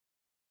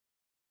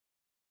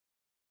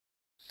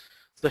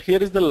So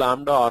here is the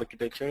Lambda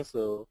architecture.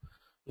 So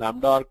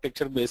Lambda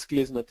architecture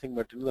basically is nothing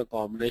but the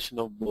combination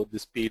of both the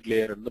speed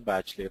layer and the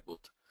batch layer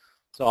both.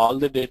 So all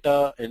the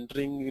data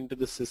entering into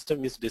the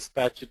system is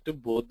dispatched to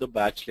both the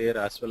batch layer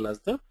as well as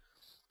the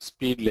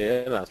speed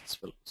layer as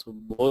well. So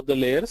both the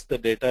layers, the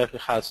data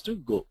has to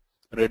go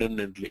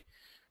redundantly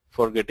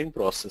for getting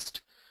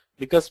processed,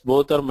 because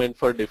both are meant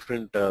for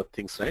different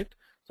things, right?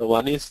 So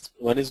one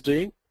is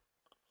doing,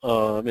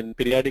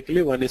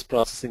 periodically one is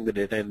processing the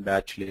data in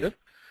batch layer,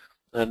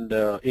 and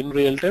in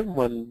real time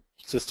one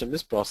system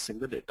is processing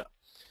the data.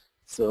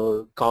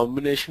 So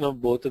combination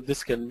of both of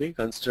this can be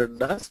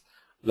considered as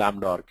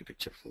Lambda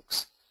architecture,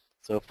 folks.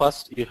 So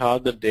first you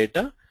have the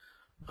data,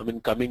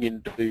 coming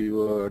into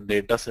your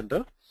data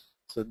center.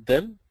 So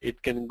then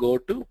it can go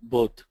to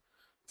both.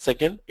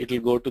 Second, it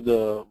will go to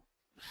the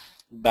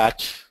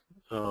batch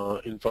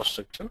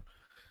infrastructure,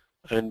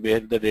 and where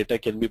the data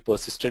can be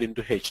persisted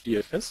into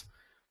HDFS.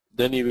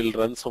 Then you will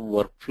run some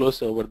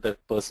workflows over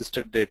that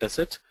persisted data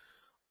set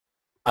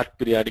at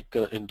periodic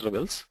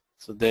intervals.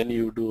 So then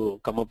you do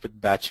come up with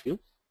batch view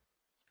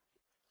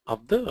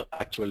of the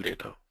actual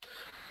data.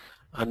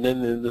 And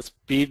then in the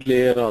speed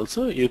layer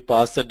also, you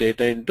pass the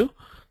data into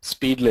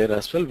speed layer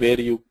as well, where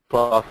you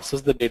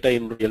process the data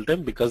in real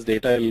time, because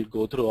data will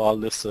go through all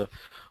these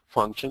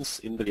functions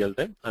in real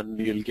time, and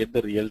you will get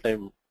the real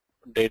time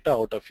data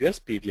out of your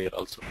speed layer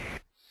also.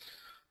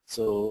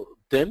 So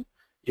then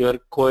your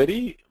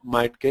query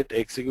might get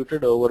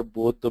executed over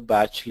both the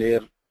batch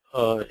layer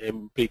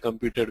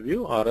pre-computed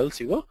view, or else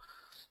your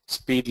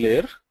speed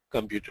layer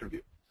computed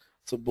view.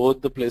 So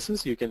both the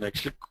places you can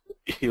actually,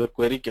 your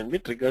query can be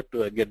triggered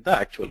to get the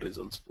actual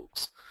results,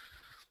 folks.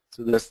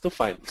 So that's the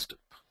final step.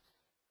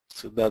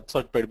 So that's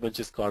what pretty much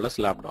is called as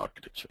Lambda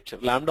architecture.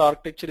 Lambda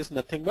architecture is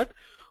nothing but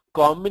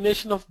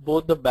combination of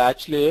both the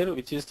batch layer,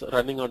 which is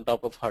running on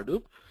top of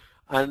Hadoop,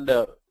 and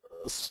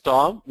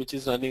Storm, which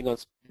is running on,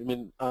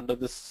 under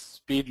the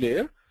speed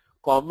layer.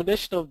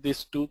 Combination of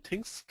these two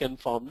things can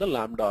form the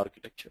Lambda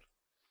architecture.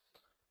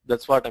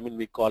 That's what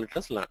we call it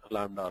as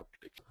Lambda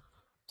architecture.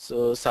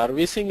 So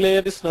servicing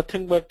layer is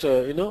nothing but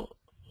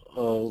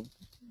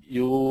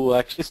you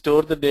actually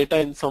store the data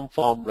in some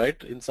form,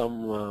 right? In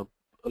some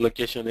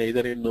location,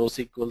 either in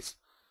NoSQLs,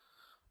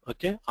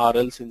 okay, or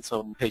else in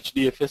some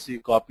HDFS you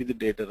copy the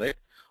data, right?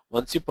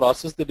 Once you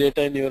process the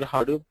data in your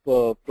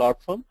Hadoop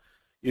platform,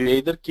 you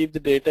either keep the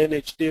data in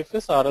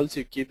HDFS or else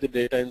you keep the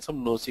data in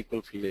some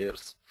NoSQL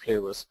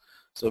flavors,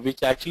 so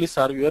which actually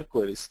serve your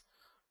queries.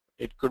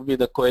 It could be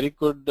the query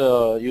could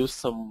use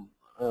some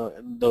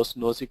those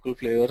NoSQL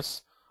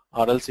flavors,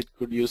 or else it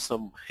could use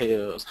some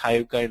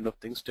Hive kind of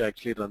things to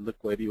actually run the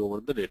query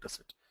over the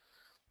dataset.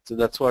 So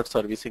that's what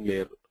servicing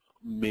layer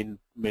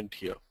meant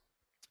here,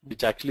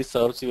 which actually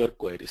serves your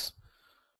queries.